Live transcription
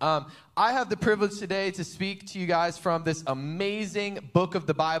I have the privilege today to speak to you guys from this amazing book of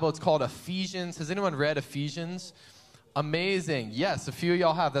the Bible. It's called Ephesians. Has anyone read Ephesians? Amazing. Yes, a few of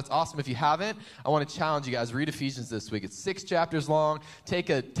y'all have. That's awesome. If you haven't, I want to challenge you guys. Read Ephesians this week. It's 6 chapters long. Take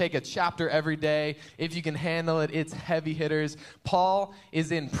a chapter every day. If you can handle it, it's heavy hitters. Paul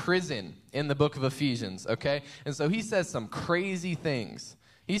is in prison in the book of Ephesians, okay? And so he says some crazy things.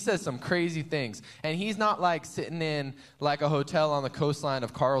 And he's not like sitting in like a hotel on the coastline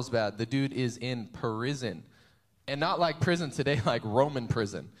of Carlsbad. The dude is in prison. And not like prison today, like Roman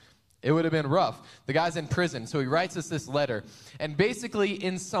prison. It would have been rough. The guy's in prison, so he writes us this letter. And basically,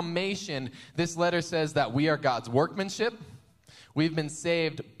 in summation, this letter says that we are God's workmanship. We've been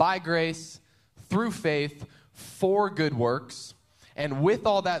saved by grace, through faith, for good works. And with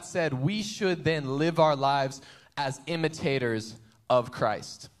all that said, we should then live our lives as imitators of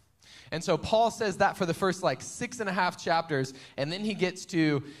Christ. And so Paul says that for the first 6.5 chapters, and then he gets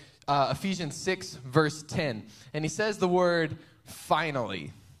to Ephesians 6, verse 10. And he says the word,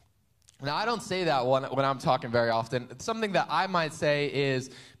 finally. Now, I don't say that when I'm talking very often. Something that I might say is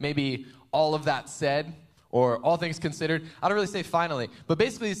maybe all of that said, or all things considered. I don't really say finally. But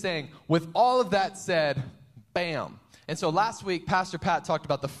basically he's saying, with all of that said, bam. And so last week, Pastor Pat talked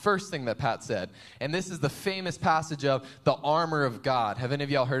about the first thing that Pat said. And this is the famous passage of the armor of God. Have any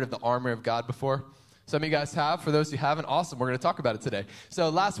of y'all heard of the armor of God before? Some of you guys have. For those who haven't, awesome. We're going to talk about it today. So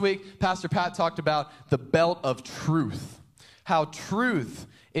last week, Pastor Pat talked about the belt of truth. How truth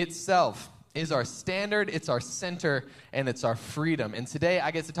itself is our standard, it's our center, and it's our freedom. And today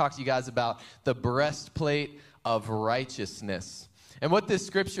I get to talk to you guys about the breastplate of righteousness. And what this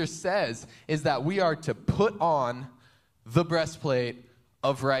scripture says is that we are to put on the breastplate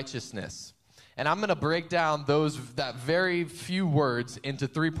of righteousness. And I'm going to break down that very few words into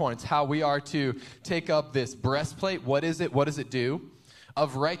 3 points, how we are to take up this breastplate. What is it? What does it do?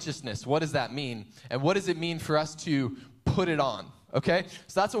 Of righteousness. What does that mean? And what does it mean for us to put it on? Okay,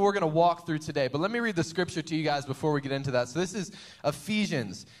 so that's what we're going to walk through today. But let me read the scripture to you guys before we get into that. So this is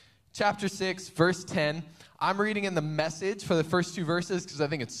Ephesians chapter 6, verse 10. I'm reading in the Message for the first 2 verses because I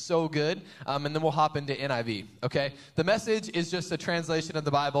think it's so good. And then we'll hop into NIV, okay? The Message is just a translation of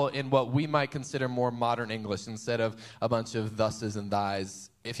the Bible in what we might consider more modern English instead of a bunch of thuses and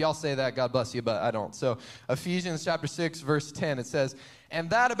thys. If y'all say that, God bless you, but I don't. So Ephesians chapter 6, verse 10, it says, and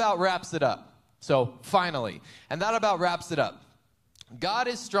that about wraps it up. So finally, and that about wraps it up. God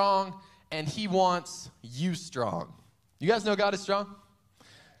is strong, and he wants you strong. You guys know God is strong?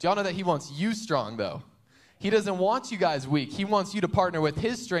 Do y'all know that he wants you strong, though? He doesn't want you guys weak. He wants you to partner with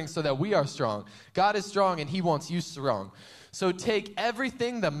his strength so that we are strong. God is strong, and he wants you strong. So take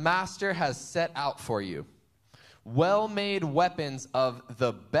everything the master has set out for you. Well-made weapons of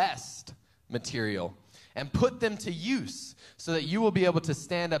the best material, and put them to use so that you will be able to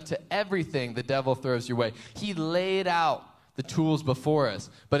stand up to everything the devil throws your way. He laid out the tools before us,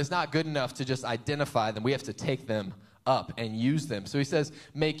 but it's not good enough to just identify them. We have to take them up and use them. So he says,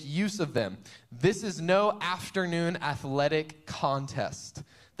 make use of them. This is no afternoon athletic contest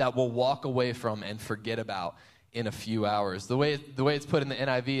that we'll walk away from and forget about in a few hours. The way it's put in the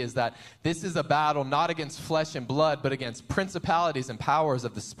NIV is that this is a battle not against flesh and blood, but against principalities and powers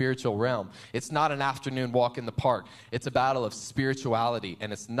of the spiritual realm. It's not an afternoon walk in the park. It's a battle of spirituality,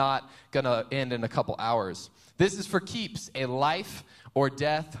 and it's not going to end in a couple hours. This is for keeps, a life or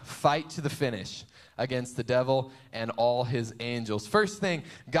death fight to the finish against the devil and all his angels. First thing,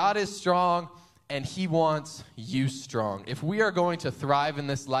 God is strong, and he wants you strong. If we are going to thrive in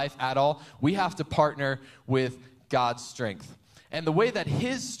this life at all, we have to partner with God's strength. And the way that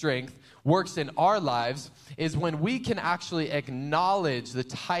his strength works in our lives is when we can actually acknowledge the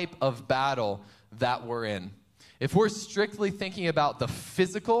type of battle that we're in. If we're strictly thinking about the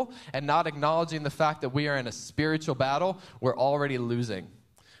physical and not acknowledging the fact that we are in a spiritual battle, we're already losing.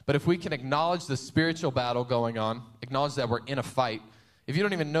 But if we can acknowledge the spiritual battle going on, acknowledge that we're in a fight. If you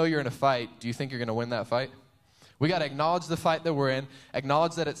don't even know you're in a fight, do you think you're going to win that fight? We got to acknowledge the fight that we're in,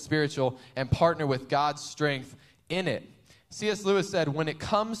 acknowledge that it's spiritual, and partner with God's strength in it. C.S. Lewis said, when it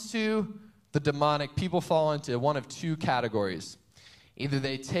comes to the demonic, people fall into one of 2 categories. Either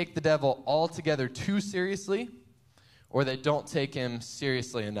they take the devil altogether too seriously, or they don't take him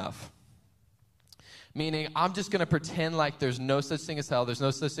seriously enough. Meaning, I'm just going to pretend like there's no such thing as hell, there's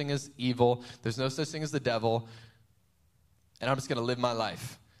no such thing as evil, there's no such thing as the devil, and I'm just going to live my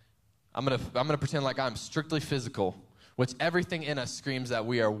life. I'm going to pretend like I'm strictly physical, which everything in us screams that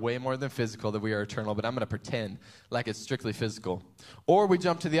we are way more than physical, that we are eternal, but I'm going to pretend like it's strictly physical. Or we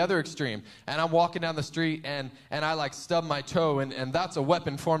jump to the other extreme, and I'm walking down the street, and I stub my toe, and that's a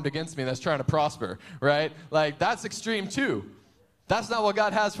weapon formed against me that's trying to prosper, right? That's extreme too. That's not what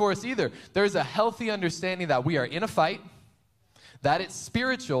God has for us either. There's a healthy understanding that we are in a fight, that it's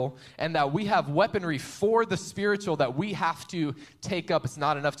spiritual, and that we have weaponry for the spiritual that we have to take up. It's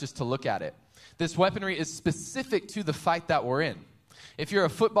not enough just to look at it. This weaponry is specific to the fight that we're in. If you're a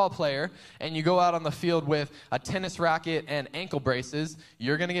football player and you go out on the field with a tennis racket and ankle braces,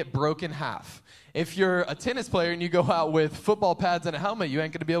 you're going to get broken in half. If you're a tennis player and you go out with football pads and a helmet, you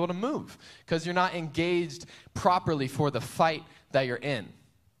ain't going to be able to move because you're not engaged properly for the fight that you're in.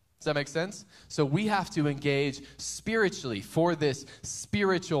 Does that make sense? So we have to engage spiritually for this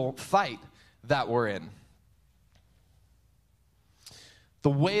spiritual fight that we're in. The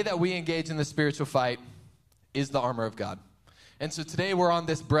way that we engage in the spiritual fight is the armor of God. And so today we're on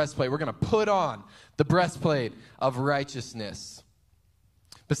this breastplate. We're going to put on the breastplate of righteousness.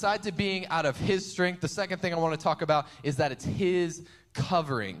 Besides it being out of his strength, the second thing I want to talk about is that it's his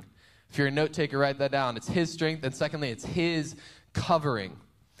covering. If you're a note taker, write that down. It's his strength, and secondly, it's his covering.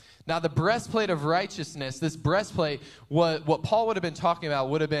 Now, the breastplate of righteousness, this breastplate, what Paul would have been talking about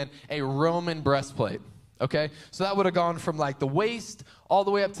would have been a Roman breastplate. Okay, so that would have gone from like the waist all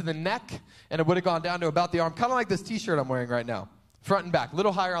the way up to the neck, and it would have gone down to about the arm, kind of like this t-shirt I'm wearing right now, front and back, a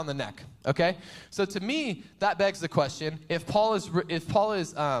little higher on the neck. Okay, so to me that begs the question: if Paul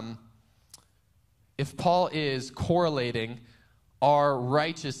is correlating our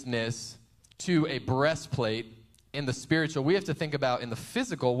righteousness to a breastplate in the spiritual, we have to think about in the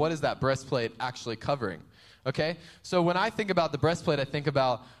physical, what is that breastplate actually covering? Okay, so when I think about the breastplate, I think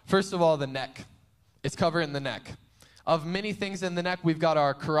about, first of all, the neck. It's covering the neck. Of many things in the neck, we've got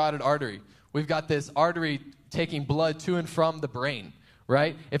our carotid artery. We've got this artery taking blood to and from the brain,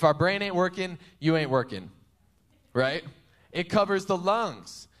 right? If our brain ain't working, you ain't working, right? It covers the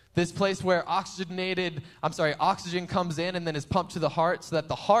lungs, this place where oxygen comes in and then is pumped to the heart so that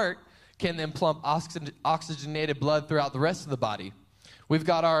the heart can then pump oxygenated blood throughout the rest of the body. We've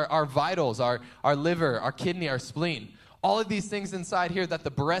got our vitals, our liver, our kidney, our spleen. All of these things inside here that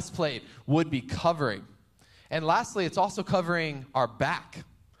the breastplate would be covering. And lastly, it's also covering our back.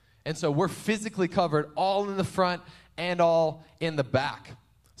 And so we're physically covered all in the front and all in the back.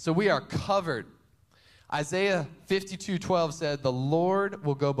 So we are covered. Isaiah 52:12 said, "The Lord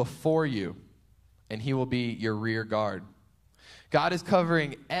will go before you, and he will be your rear guard." God is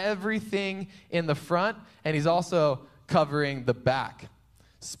covering everything in the front, and he's also covering the back.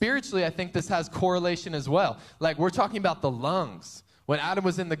 Spiritually, I think this has correlation as well. Like, we're talking about the lungs. When Adam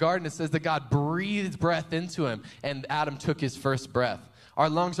was in the garden, it says that God breathed breath into him, and Adam took his first breath.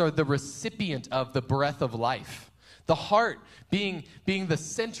 Our lungs are the recipient of the breath of life. The heart being the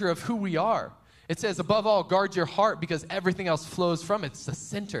center of who we are. It says, above all, guard your heart because everything else flows from it. It's the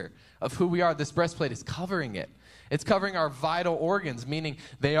center of who we are. This breastplate is covering it. It's covering our vital organs, meaning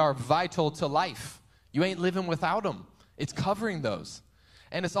they are vital to life. You ain't living without them. It's covering those.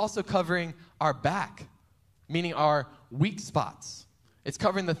 And it's also covering our back, meaning our weak spots. It's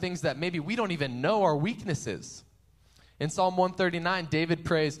covering the things that maybe we don't even know are weaknesses. In Psalm 139, David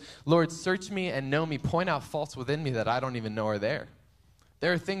prays, "Lord, search me and know me. Point out faults within me that I don't even know are there."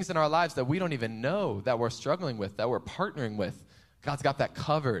 There are things in our lives that we don't even know that we're struggling with, that we're partnering with. God's got that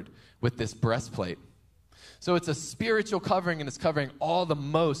covered with this breastplate. So it's a spiritual covering, and it's covering all the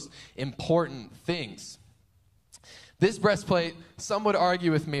most important things. This breastplate, some would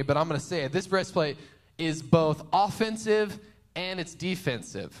argue with me, but I'm going to say it. This breastplate is both offensive and it's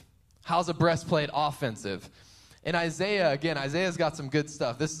defensive. How's a breastplate offensive? In Isaiah, again, Isaiah's got some good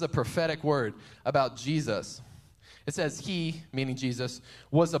stuff. This is a prophetic word about Jesus. It says, he, meaning Jesus,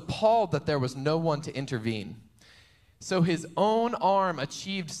 was appalled that there was no one to intervene. So his own arm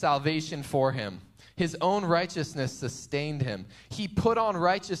achieved salvation for him. His own righteousness sustained him. He put on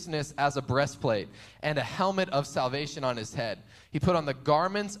righteousness as a breastplate and a helmet of salvation on his head. He put on the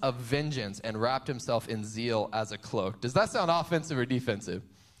garments of vengeance and wrapped himself in zeal as a cloak. Does that sound offensive or defensive?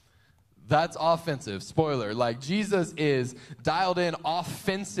 That's offensive. Spoiler. Like, Jesus is dialed in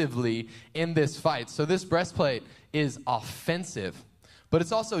offensively in this fight. So this breastplate is offensive, but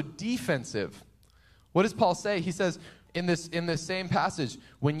it's also defensive. What does Paul say? He says, in this same passage,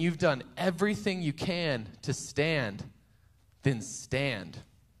 when you've done everything you can to stand, then stand.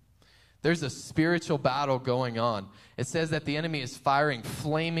 There's a spiritual battle going on. It says that the enemy is firing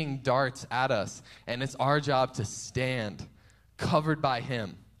flaming darts at us, and it's our job to stand, covered by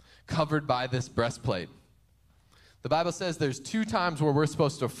him, covered by this breastplate. The Bible says there's 2 times where we're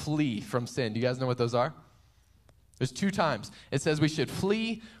supposed to flee from sin. Do you guys know what those are? There's 2 times. It says we should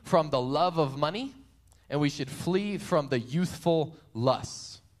flee from the love of money, and we should flee from the youthful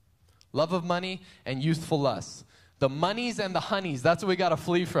lusts. Love of money and youthful lusts. The monies and the honeys, that's what we got to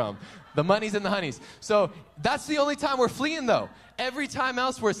flee from. The monies and the honeys. So that's the only time we're fleeing, though. Every time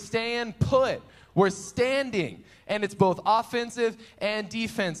else, we're staying put. We're standing. And it's both offensive and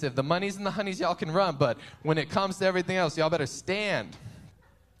defensive. The monies and the honeys, y'all can run. But when it comes to everything else, y'all better stand.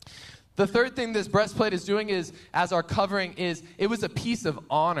 The third thing this breastplate is doing is, as our covering is, it was a piece of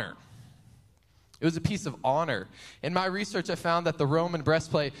honor. It was a piece of honor. In my research, I found that the Roman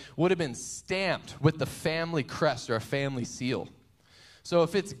breastplate would have been stamped with the family crest or a family seal. So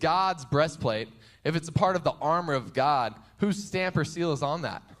if it's God's breastplate, if it's a part of the armor of God, whose stamp or seal is on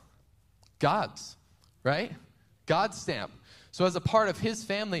that? God's, right? God's stamp. So as a part of his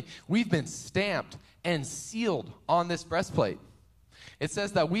family, we've been stamped and sealed on this breastplate. It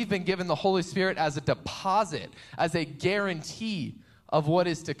says that we've been given the Holy Spirit as a deposit, as a guarantee of what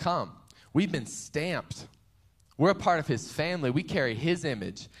is to come. We've been stamped. We're a part of his family. We carry his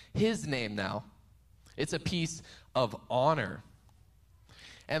image, his name now. It's a piece of honor.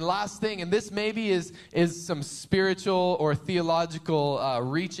 And last thing, and this maybe is some spiritual or theological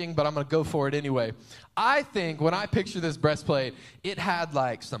reaching, but I'm going to go for it anyway. I think when I picture this breastplate, it had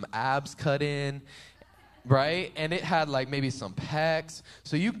like some abs cut in, right? And it had like maybe some pecs.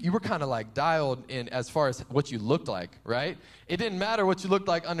 So you were kind of like dialed in as far as what you looked like, right? It didn't matter what you looked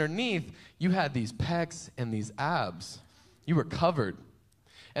like underneath. You had these pecs and these abs. You were covered.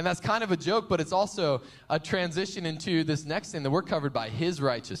 And that's kind of a joke, but it's also a transition into this next thing that we're covered by his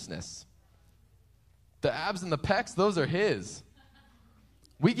righteousness. The abs and the pecs, those are his.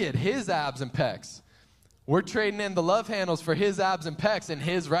 We get his abs and pecs. We're trading in the love handles for his abs and pecs and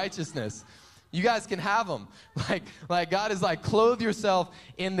his righteousness. You guys can have them. Like God is like, clothe yourself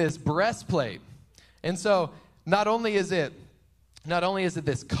in this breastplate. And so not only is it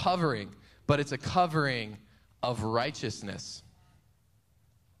this covering, but it's a covering of righteousness.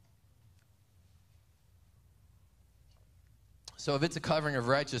 So if it's a covering of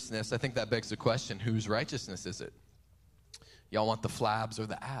righteousness, I think that begs the question, whose righteousness is it? Y'all want the flabs or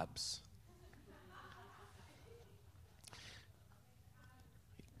the abs?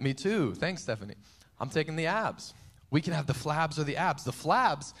 Me too. Thanks, Stephanie. I'm taking the abs. We can have the flabs or the abs. The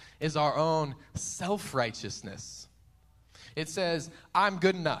flabs is our own self-righteousness. It says, I'm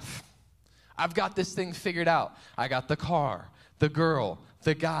good enough. I've got this thing figured out. I got the car, the girl,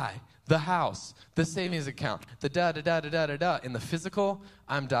 the guy, the house, the savings account, the da-da-da-da-da-da-da. In the physical,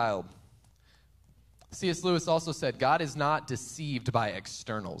 I'm dialed. C.S. Lewis also said, God is not deceived by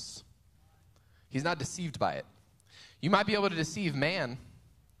externals. He's not deceived by it. You might be able to deceive man.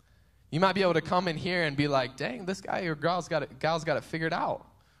 You might be able to come in here and be like, dang, this guy or gal's got it figured out,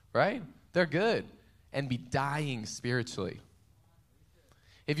 right? They're good. And be dying spiritually.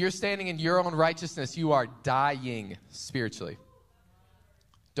 If you're standing in your own righteousness, you are dying spiritually.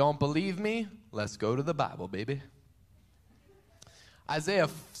 Don't believe me? Let's go to the Bible, baby. Isaiah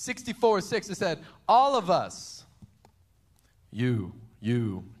 64:6, it said, all of us, you.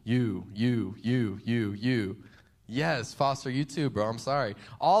 Yes, Foster, you too, bro. I'm sorry.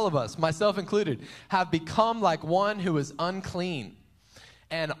 All of us, myself included, have become like one who is unclean.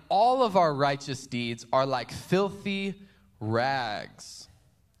 And all of our righteous deeds are like filthy rags.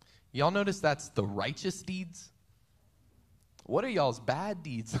 Y'all notice that's the righteous deeds? What are y'all's bad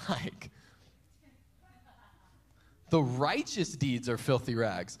deeds like? The righteous deeds are filthy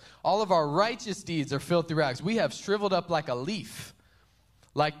rags. All of our righteous deeds are filthy rags. We have shriveled up like a leaf.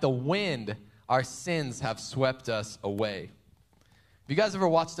 Like the wind, our sins have swept us away. Have you guys ever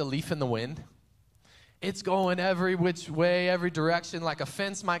watched a leaf in the wind? It's going every which way, every direction. Like a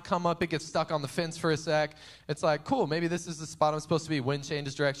fence might come up, it gets stuck on the fence for a sec. It's like, cool, maybe this is the spot I'm supposed to be. Wind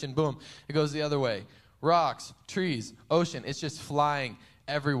changes direction, boom, it goes the other way. Rocks, trees, ocean, it's just flying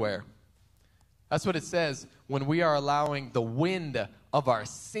everywhere. That's what it says when we are allowing the wind of our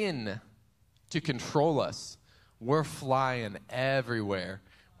sin to control us. We're flying everywhere.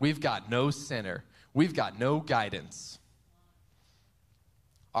 We've got no center. We've got no guidance.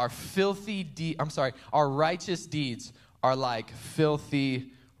 Our righteous deeds are like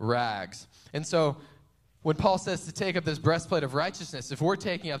filthy rags. And so when Paul says to take up this breastplate of righteousness, if we're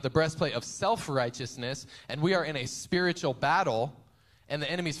taking up the breastplate of self-righteousness and we are in a spiritual battle and the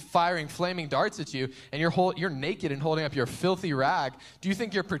enemy's firing flaming darts at you and you're naked and holding up your filthy rag, do you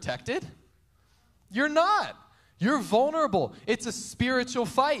think you're protected? You're not. You're vulnerable. It's a spiritual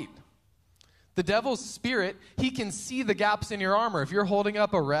fight. The devil's spirit, he can see the gaps in your armor. If you're holding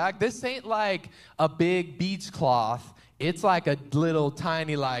up a rag, this ain't like a big beach cloth. It's like a little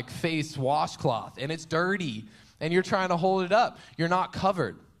tiny like face washcloth, and it's dirty, and you're trying to hold it up. You're not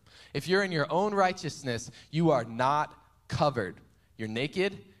covered. If you're in your own righteousness, you are not covered. You're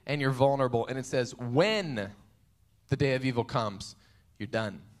naked and you're vulnerable. And it says, when the day of evil comes, you're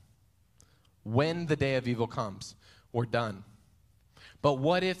done. When the day of evil comes, we're done. But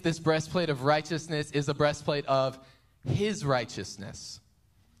what if this breastplate of righteousness is a breastplate of his righteousness?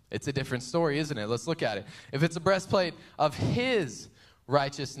 It's a different story, isn't it? Let's look at it. If it's a breastplate of his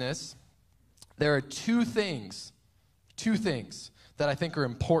righteousness, there are two things that I think are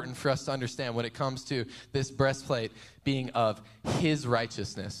important for us to understand when it comes to this breastplate being of his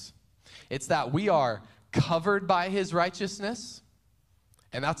righteousness. It's that we are covered by his righteousness,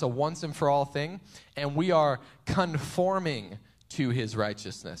 and that's a once and for all thing, and we are conforming to his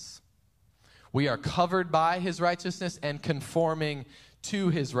righteousness. We are covered by his righteousness and conforming to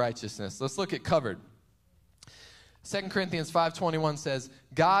his righteousness. Let's look at covered. 2 Corinthians 5:21 says,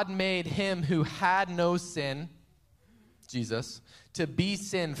 God made him who had no sin, Jesus, to be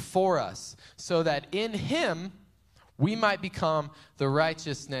sin for us, so that in him we might become the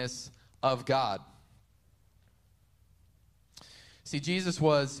righteousness of God. See, Jesus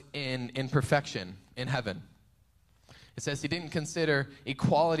was in perfection in heaven. It says he didn't consider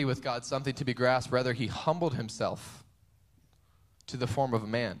equality with God something to be grasped. Rather, he humbled himself to the form of a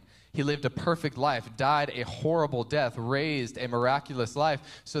man. He lived a perfect life, died a horrible death, raised a miraculous life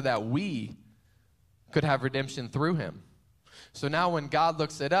so that we could have redemption through him. So now when God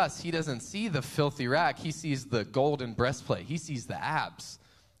looks at us, he doesn't see the filthy rag. He sees the golden breastplate. He sees the abs.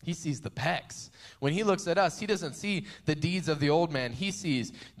 He sees the pecs. When he looks at us, he doesn't see the deeds of the old man. He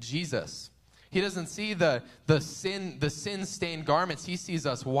sees Jesus. He doesn't see the sin-stained garments. He sees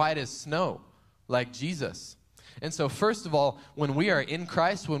us white as snow, like Jesus. And so first of all, when we are in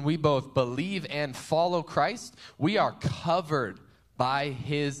Christ, when we both believe and follow Christ, we are covered by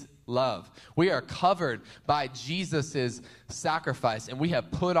his love. We are covered by Jesus' sacrifice, and we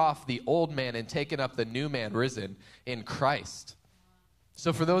have put off the old man and taken up the new man risen in Christ.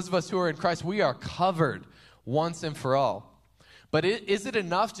 So for those of us who are in Christ, we are covered once and for all. But is it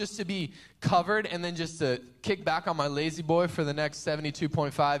enough just to be covered and then just to kick back on my lazy boy for the next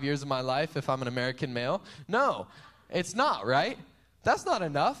 72.5 years of my life if I'm an American male? No, it's not, right? That's not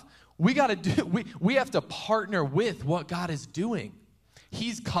enough. We have to partner with what God is doing.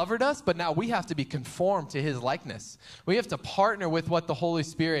 He's covered us, but now we have to be conformed to his likeness. We have to partner with what the Holy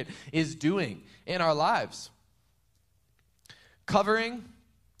Spirit is doing in our lives.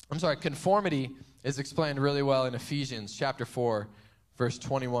 Conformity is explained really well in Ephesians chapter 4, verse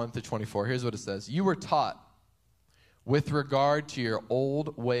 21 to 24. Here's what it says. You were taught with regard to your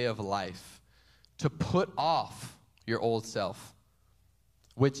old way of life to put off your old self,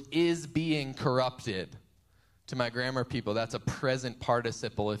 which is being corrupted. To my grammar people, that's a present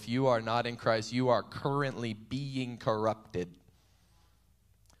participle. If you are not in Christ, you are currently being corrupted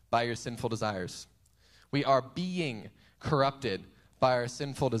by your sinful desires. We are being corrupted by our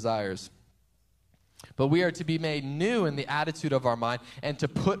sinful desires. But we are to be made new in the attitude of our mind and to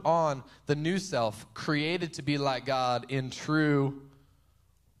put on the new self, created to be like God in true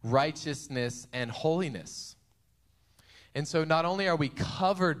righteousness and holiness. And so not only are we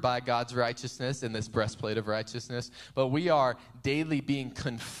covered by God's righteousness in this breastplate of righteousness, but we are daily being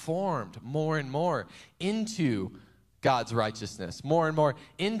conformed more and more into God's righteousness, more and more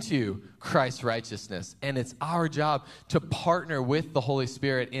into Christ's righteousness. And it's our job to partner with the Holy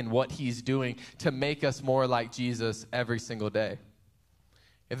Spirit in what he's doing to make us more like Jesus every single day.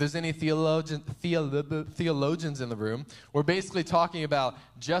 If there's any theologians in the room, we're basically talking about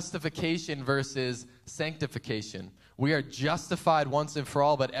justification versus sanctification. We are justified once and for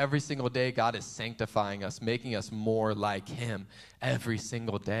all, but every single day God is sanctifying us, making us more like him every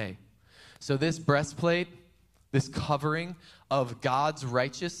single day. So this breastplate, this covering of God's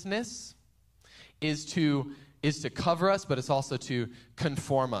righteousness is to cover us, but it's also to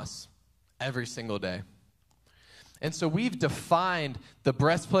conform us every single day. And so we've defined the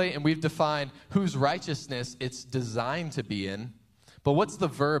breastplate and we've defined whose righteousness it's designed to be in. But what's the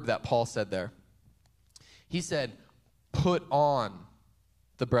verb that Paul said there? He said, put on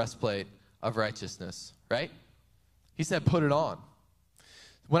the breastplate of righteousness, right? He said, put it on.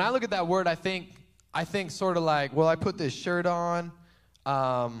 When I look at that word, I think sort of like, well, I put this shirt on,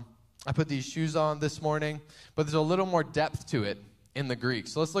 I put these shoes on this morning, but there's a little more depth to it in the Greek.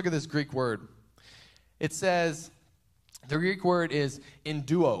 So let's look at this Greek word. It says, the Greek word is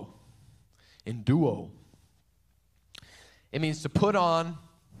enduo. Enduo. It means to put on,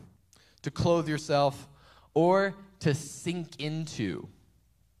 to clothe yourself, or to sink into.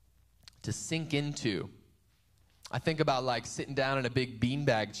 To sink into. I think about like sitting down in a big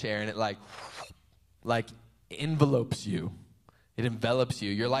beanbag chair and it like envelopes you. It envelops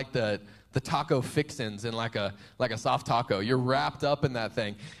you. You're like the taco fixins in like a soft taco. You're wrapped up in that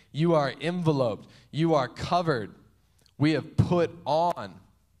thing. You are enveloped. You are covered. We have put on.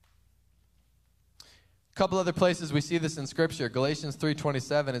 A couple other places we see this in Scripture. Galatians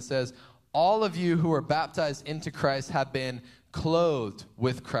 3:27, it says, all of you who are baptized into Christ have been clothed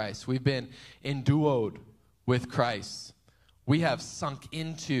with Christ. We've been endued with Christ. We have sunk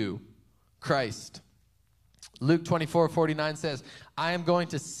into Christ. Luke 24:49 says, I am going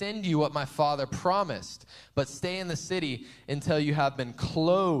to send you what my Father promised, but stay in the city until you have been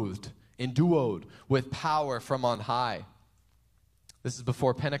clothed, endued with power from on high. This is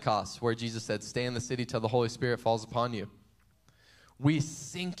before Pentecost, where Jesus said, stay in the city till the Holy Spirit falls upon you. We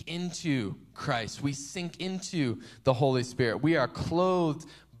sink into Christ. We sink into the Holy Spirit. We are clothed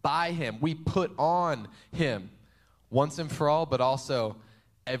by him. We put on him once and for all, but also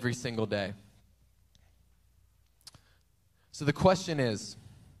every single day. So the question is,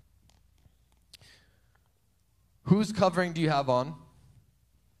 whose covering do you have on?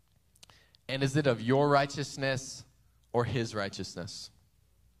 And is it of your righteousness or his righteousness?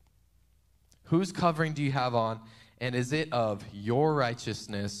 Whose covering do you have on? And is it of your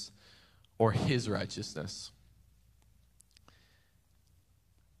righteousness or his righteousness?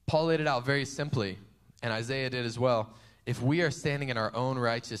 Paul laid it out very simply, and Isaiah did as well. If we are standing in our own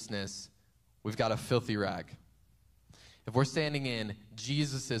righteousness, we've got a filthy rag. If we're standing in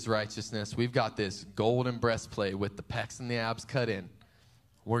Jesus' righteousness, we've got this golden breastplate with the pecs and the abs cut in.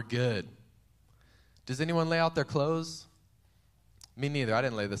 We're good. Does anyone lay out their clothes? Me neither. I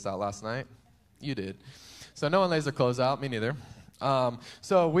didn't lay this out last night. You did. So no one lays their clothes out. Me neither.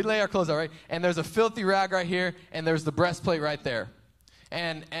 So we lay our clothes out, right? And there's a filthy rag right here, and there's the breastplate right there.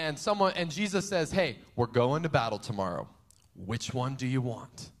 And Jesus says, hey, we're going to battle tomorrow. Which one do you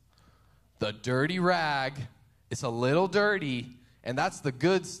want? The dirty rag. It's a little dirty, and that's the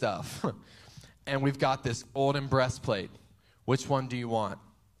good stuff. And we've got this golden breastplate. Which one do you want?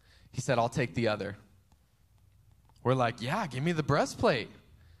 He said, I'll take the other. We're like, yeah, give me the breastplate.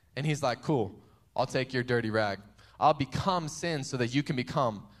 And he's like, cool, I'll take your dirty rag. I'll become sin so that you can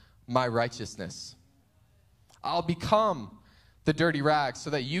become my righteousness. I'll become the dirty rag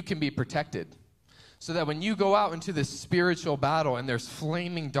so that you can be protected. So that when you go out into this spiritual battle and there's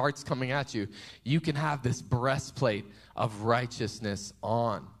flaming darts coming at you, you can have this breastplate of righteousness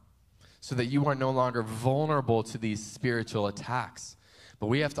on. So that you are no longer vulnerable to these spiritual attacks. But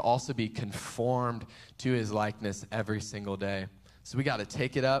we have to also be conformed to his likeness every single day. So we got to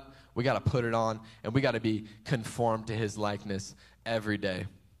take it up, we got to put it on, and we got to be conformed to his likeness every day.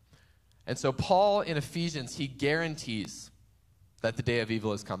 And so Paul in Ephesians, he guarantees that the day of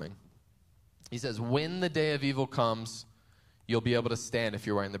evil is coming. He says, when the day of evil comes, you'll be able to stand if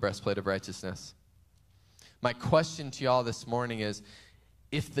you're wearing the breastplate of righteousness. My question to y'all this morning is,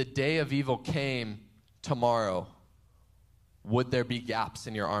 if the day of evil came tomorrow, would there be gaps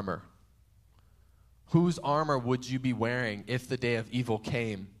in your armor? Whose armor would you be wearing if the day of evil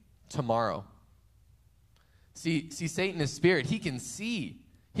came tomorrow? See, Satan is spirit. He can see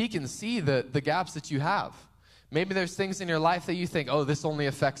the gaps that you have. Maybe there's things in your life that you think, oh, this only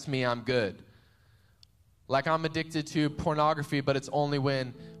affects me, I'm good. Like I'm addicted to pornography, but it's only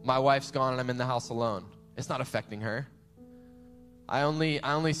when my wife's gone and I'm in the house alone. It's not affecting her. I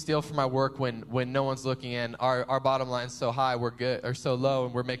only steal from my work when no one's looking, and our bottom line's so high, we're good, or so low,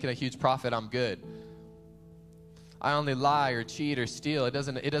 and we're making a huge profit, I'm good. I only lie or cheat or steal. It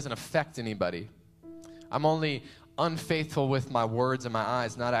doesn't affect anybody. I'm only unfaithful with my words and my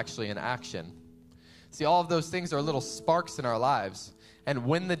eyes, not actually in action. See, all of those things are little sparks in our lives. And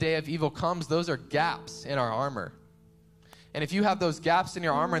when the day of evil comes, those are gaps in our armor. And if you have those gaps in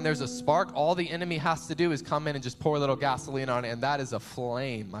your armor and there's a spark, all the enemy has to do is come in and just pour a little gasoline on it, and that is a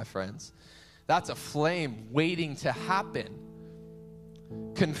flame, my friends. That's a flame waiting to happen.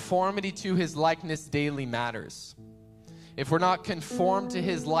 Conformity to his likeness daily matters. If we're not conformed to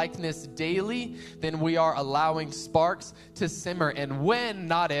his likeness daily, then we are allowing sparks to simmer. And when,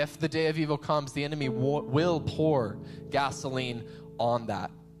 not if, the day of evil comes, the enemy will pour gasoline on that.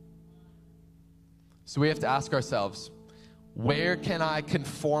 So we have to ask ourselves, where can I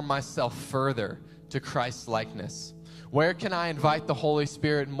conform myself further to Christ's likeness? Where can I invite the Holy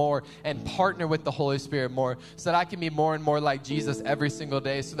Spirit more and partner with the Holy Spirit more so that I can be more and more like Jesus every single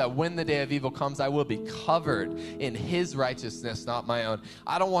day, so that when the day of evil comes, I will be covered in his righteousness, not my own.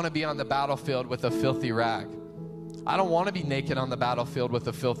 I don't want to be on the battlefield with a filthy rag. I don't want to be naked on the battlefield with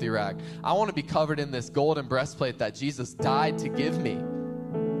a filthy rag. I want to be covered in this golden breastplate that Jesus died to give me.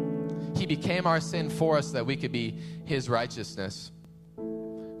 He became our sin for us so that we could be his righteousness.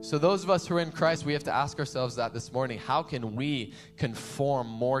 So those of us who are in Christ, we have to ask ourselves that this morning. How can we conform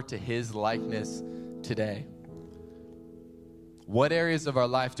more to his likeness today? What areas of our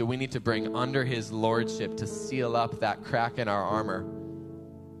life do we need to bring under his lordship to seal up that crack in our armor?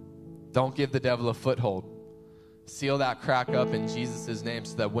 Don't give the devil a foothold. Seal that crack up in Jesus' name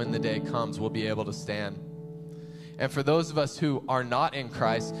so that when the day comes, we'll be able to stand. And for those of us who are not in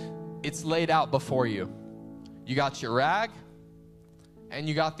Christ, it's laid out before you. You got your rag and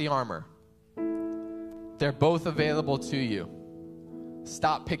you got the armor. They're both available to you.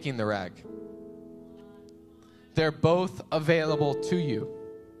 Stop picking the rag. They're both available to you.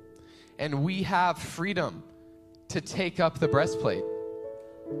 And we have freedom to take up the breastplate.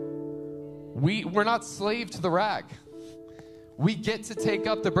 We're not slave to the rag. We get to take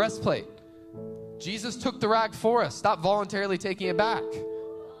up the breastplate. Jesus took the rag for us. Stop voluntarily taking it back.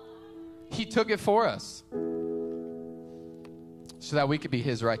 He took it for us so that we could be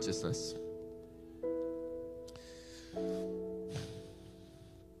his righteousness.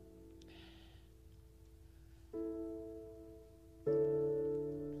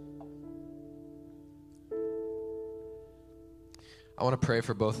 I want to pray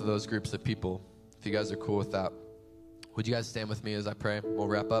for both of those groups of people, if you guys are cool with that. Would you guys stand with me as I pray? We'll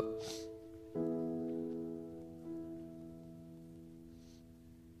wrap up.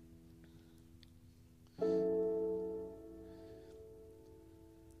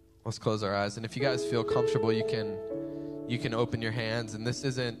 Let's close our eyes. And if you guys feel comfortable, you can open your hands. And this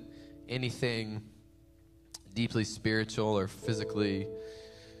isn't anything deeply spiritual or physically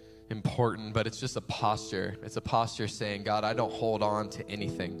important, but it's just a posture. It's a posture saying, God, I don't hold on to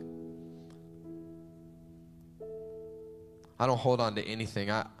anything. I don't hold on to anything.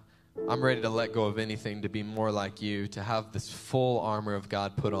 I'm ready to let go of anything to be more like you, to have this full armor of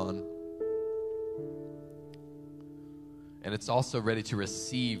God put on. And it's also ready to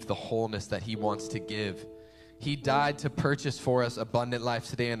receive the wholeness that he wants to give. He died to purchase for us abundant life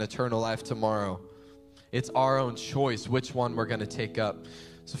today and eternal life tomorrow. It's our own choice which one we're going to take up.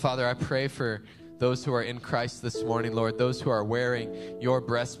 So, Father, I pray for those who are in Christ this morning, Lord, those who are wearing your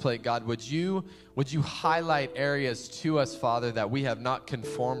breastplate. God, would you highlight areas to us, Father, that we have not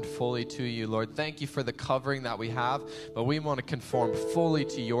conformed fully to you, Lord? Thank you for the covering that we have, but we want to conform fully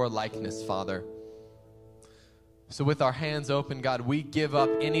to your likeness, Father. So with our hands open, God, we give up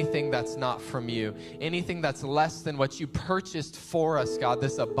anything that's not from you, anything that's less than what you purchased for us, God,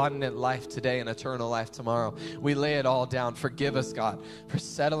 this abundant life today and eternal life tomorrow. We lay it all down. Forgive us, God, for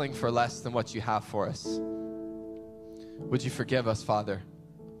settling for less than what you have for us. Would you forgive us, Father?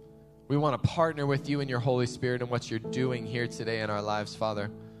 We want to partner with you and your Holy Spirit in what you're doing here today in our lives,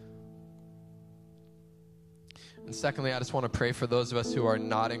 Father. And secondly, I just want to pray for those of us who are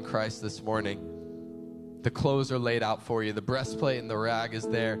not in Christ this morning. The clothes are laid out for you. The breastplate and the rag is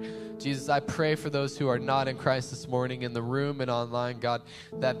there. Jesus, I pray for those who are not in Christ this morning in the room and online, God,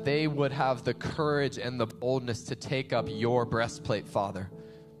 that they would have the courage and the boldness to take up your breastplate, Father.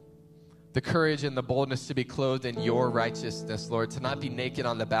 The courage and the boldness to be clothed in your righteousness, Lord, to not be naked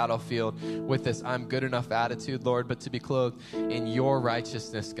on the battlefield with this I'm good enough attitude, Lord, but to be clothed in your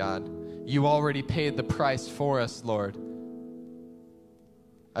righteousness, God. You already paid the price for us, Lord.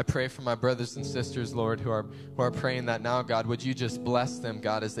 I pray for my brothers and sisters, Lord, who are praying that now, God. Would you just bless them,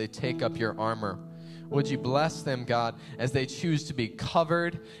 God, as they take up your armor? Would you bless them, God, as they choose to be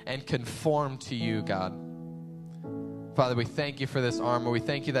covered and conformed to you, God? Father, we thank you for this armor. We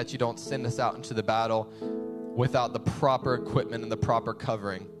thank you that you don't send us out into the battle without the proper equipment and the proper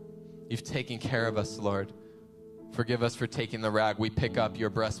covering. You've taken care of us, Lord. Forgive us for taking the rag. We pick up your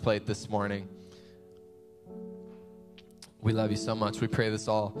breastplate this morning. We love you so much. We pray this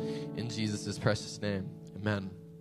all in Jesus' precious name. Amen.